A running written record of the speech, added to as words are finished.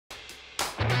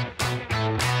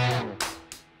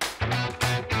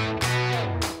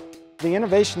The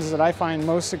innovations that I find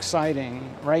most exciting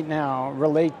right now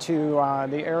relate to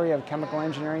the area of chemical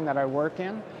engineering that I work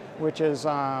in, which is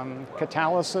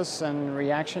catalysis and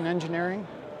reaction engineering.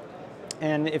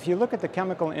 And if you look at the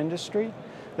chemical industry,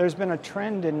 there's been a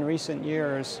trend in recent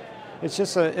years.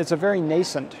 It's a very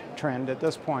nascent trend at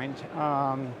this point,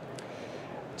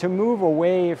 to move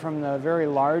away from the very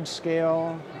large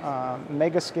scale,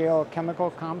 mega scale chemical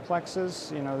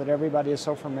complexes, that everybody is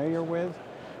so familiar with,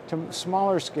 to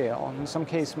smaller scale, in some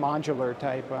case modular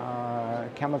type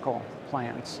chemical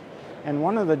plants. And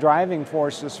one of the driving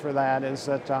forces for that is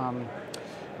that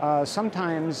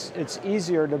sometimes it's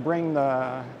easier to bring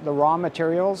the raw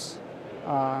materials.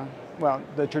 Well,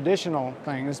 the traditional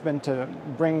thing has been to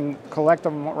collect the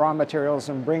raw materials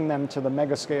and bring them to the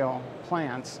mega scale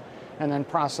plants and then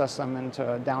process them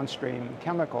into downstream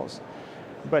chemicals.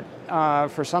 But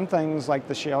for some things like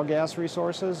the shale gas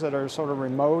resources that are sort of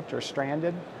remote or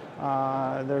stranded,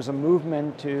 there's a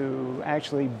movement to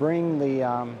actually bring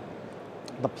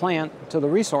the plant to the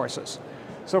resources.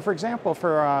 So for example,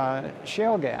 for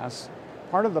shale gas,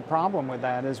 part of the problem with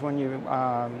that is when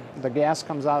the gas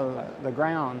comes out of the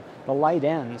ground, the light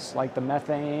ends, like the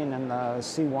methane and the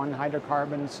C1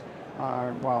 hydrocarbons,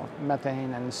 well,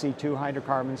 methane and C2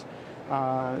 hydrocarbons,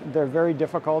 they're very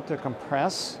difficult to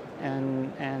compress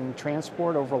and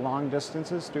transport over long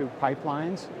distances through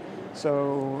pipelines.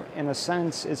 So in a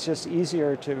sense, it's just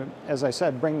easier to, as I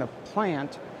said, bring the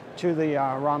plant to the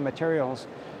raw materials.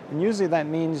 And usually that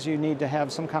means you need to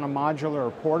have some kind of modular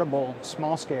or portable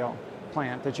small-scale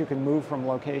plant that you can move from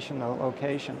location to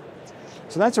location.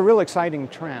 So that's a real exciting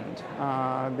trend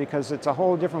because it's a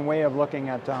whole different way of looking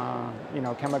at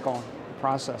chemical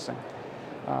processing.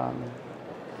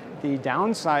 The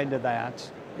downside to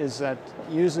that is that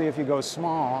usually if you go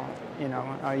small,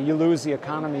 you lose the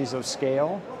economies of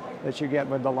scale that you get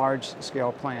with the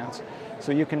large-scale plants.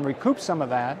 So you can recoup some of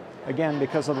that, again,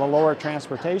 because of the lower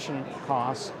transportation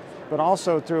costs, but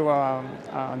also through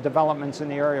developments in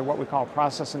the area of what we call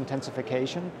process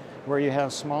intensification, where you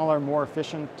have smaller, more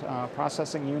efficient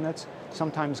processing units,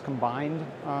 sometimes combined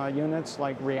units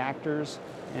like reactors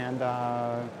and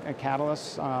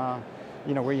catalysts,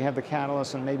 where you have the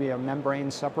catalyst and maybe a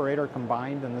membrane separator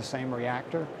combined in the same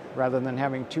reactor, rather than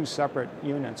having two separate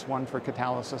units, one for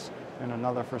catalysis and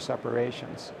another for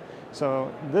separations.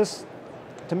 So this,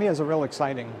 to me, is a real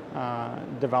exciting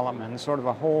development, sort of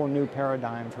a whole new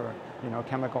paradigm for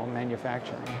chemical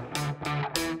manufacturing.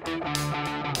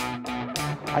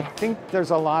 I think there's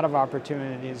a lot of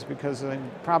opportunities because I've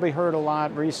probably heard a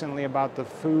lot recently about the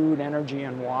food, energy,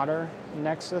 and water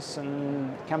nexus,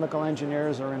 and chemical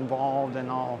engineers are involved in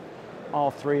all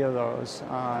three of those.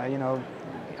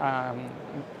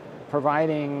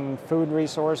 Providing food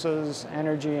resources,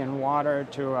 energy, and water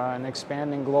to an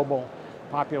expanding global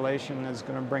population is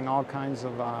going to bring all kinds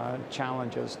of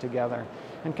challenges together.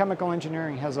 And chemical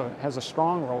engineering has a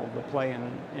strong role to play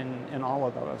in all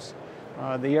of those.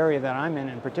 The area that I'm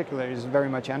in particular is very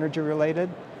much energy related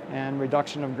and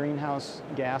reduction of greenhouse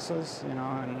gases,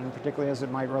 and particularly as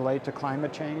it might relate to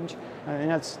climate change. And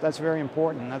that's very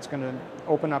important. That's going to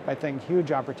open up, I think,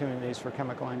 huge opportunities for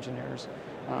chemical engineers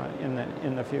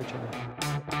in the future.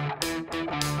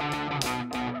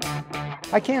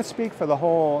 I can't speak for the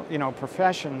whole,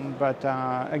 profession, but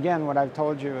again, what I've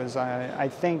told you is I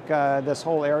think this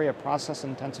whole area of process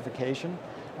intensification,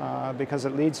 because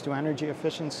it leads to energy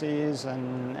efficiencies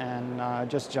and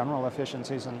just general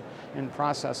efficiencies in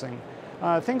processing.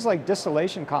 Things like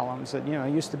distillation columns that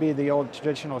used to be the old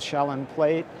traditional shell and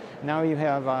plate. Now you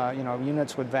have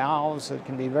units with valves that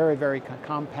can be very, very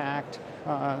compact.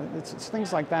 It's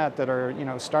things like that that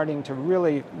are starting to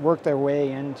really work their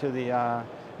way into the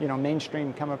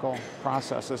mainstream chemical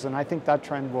processes, and I think that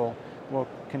trend will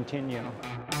continue.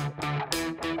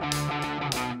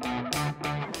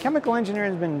 Chemical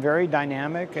engineering has been very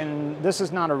dynamic, and this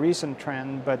is not a recent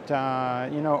trend, but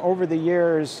over the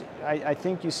years, I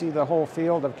think you see the whole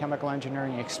field of chemical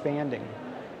engineering expanding.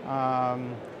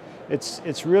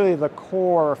 It's really the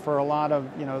core for a lot of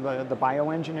the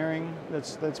bioengineering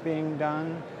that's being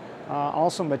done.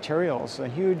 Also materials, a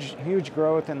huge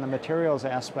growth in the materials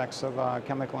aspects of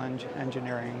chemical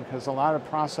engineering, because a lot of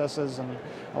processes, and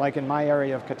like in my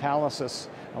area of catalysis,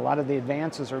 a lot of the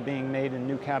advances are being made in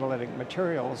new catalytic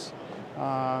materials.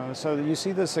 So you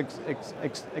see this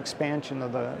expansion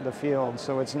of the field,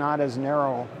 so it's not as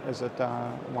narrow as it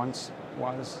once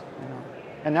was,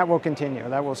 and that will continue.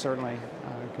 That will certainly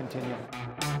continue.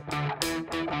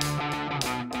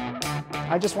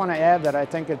 I just want to add that I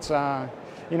think it's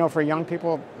for young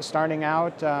people starting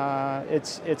out,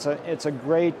 it's a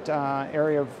great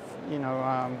area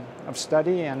of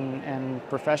study and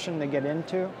profession to get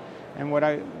into. And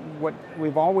what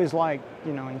we've always liked,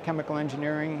 you know, in chemical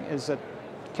engineering is that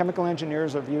chemical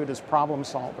engineers are viewed as problem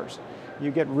solvers. You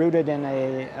get rooted in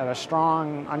a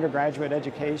strong undergraduate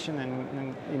education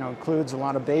and you know, includes a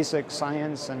lot of basic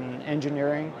science and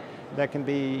engineering that can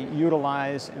be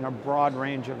utilized in a broad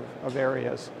range of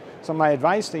areas. So my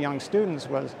advice to young students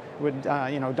would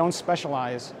you know, don't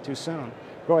specialize too soon.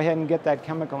 Go ahead and get that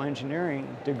chemical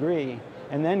engineering degree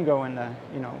and then go into,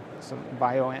 you know, some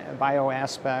bio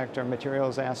aspect or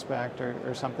materials aspect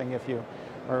or something if you,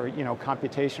 or, you know,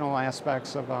 computational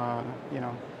aspects of, you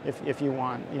know, if you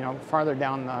want, you know, farther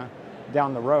down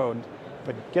the road.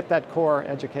 But get that core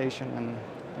education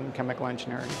in chemical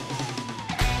engineering.